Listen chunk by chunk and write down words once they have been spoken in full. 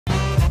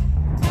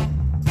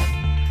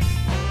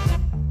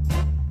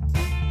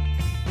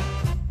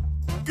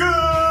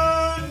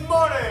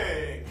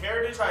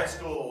High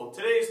School.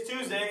 Today is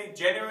Tuesday,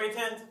 January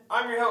 10th.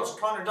 I'm your host,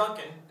 Connor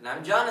Duncan. And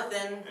I'm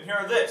Jonathan. And here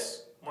are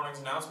this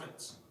morning's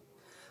announcements.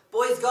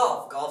 Boys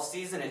Golf. Golf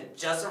season is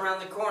just around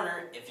the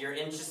corner. If you're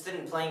interested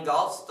in playing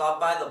golf,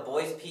 stop by the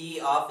Boys PE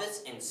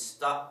office and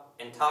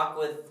talk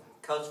with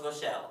Coach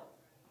Vauchel.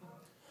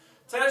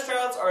 Tennis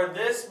tryouts are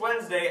this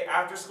Wednesday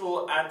after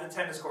school at the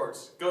tennis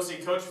courts. Go see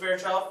Coach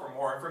Fairchild for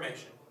more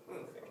information.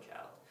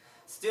 Fairchild.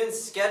 Student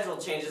schedule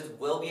changes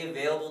will be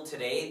available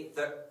today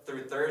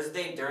through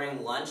Thursday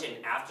during lunch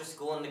and after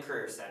school in the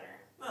Career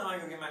Center. Oh, I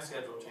can get my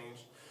schedule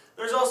changed.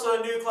 There's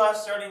also a new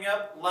class starting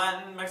up,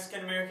 Latin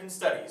Mexican American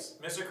Studies.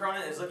 Mr.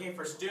 Cronin is looking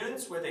for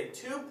students with a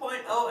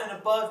 2.0 and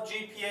above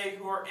GPA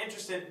who are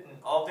interested in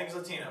all things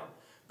Latino.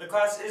 The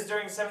class is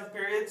during 7th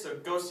period, so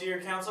go see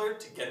your counselor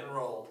to get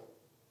enrolled.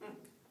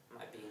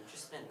 Might be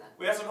interested in that.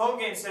 We have some home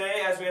games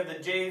today as we have the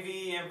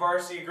JV and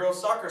varsity girls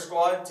soccer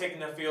squad taking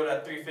the field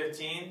at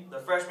 3:15, the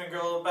freshman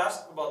girls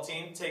basketball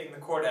team taking the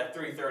court at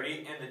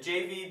 3:30, and the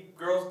JV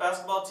girls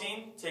basketball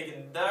team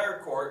taking their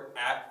court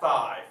at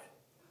 5.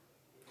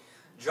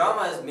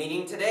 Drama is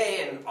meeting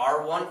today in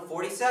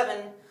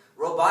R147.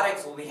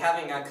 Robotics will be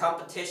having a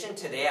competition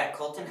today at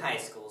Colton High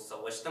School,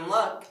 so wish them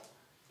luck.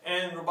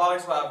 And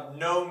robotics will have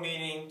no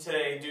meeting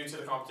today due to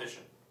the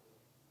competition.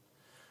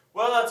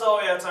 Well, that's all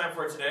we have time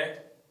for today.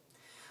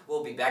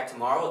 We'll be back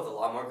tomorrow with a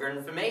lot more good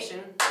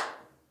information.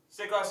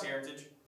 Stay classy, Heritage.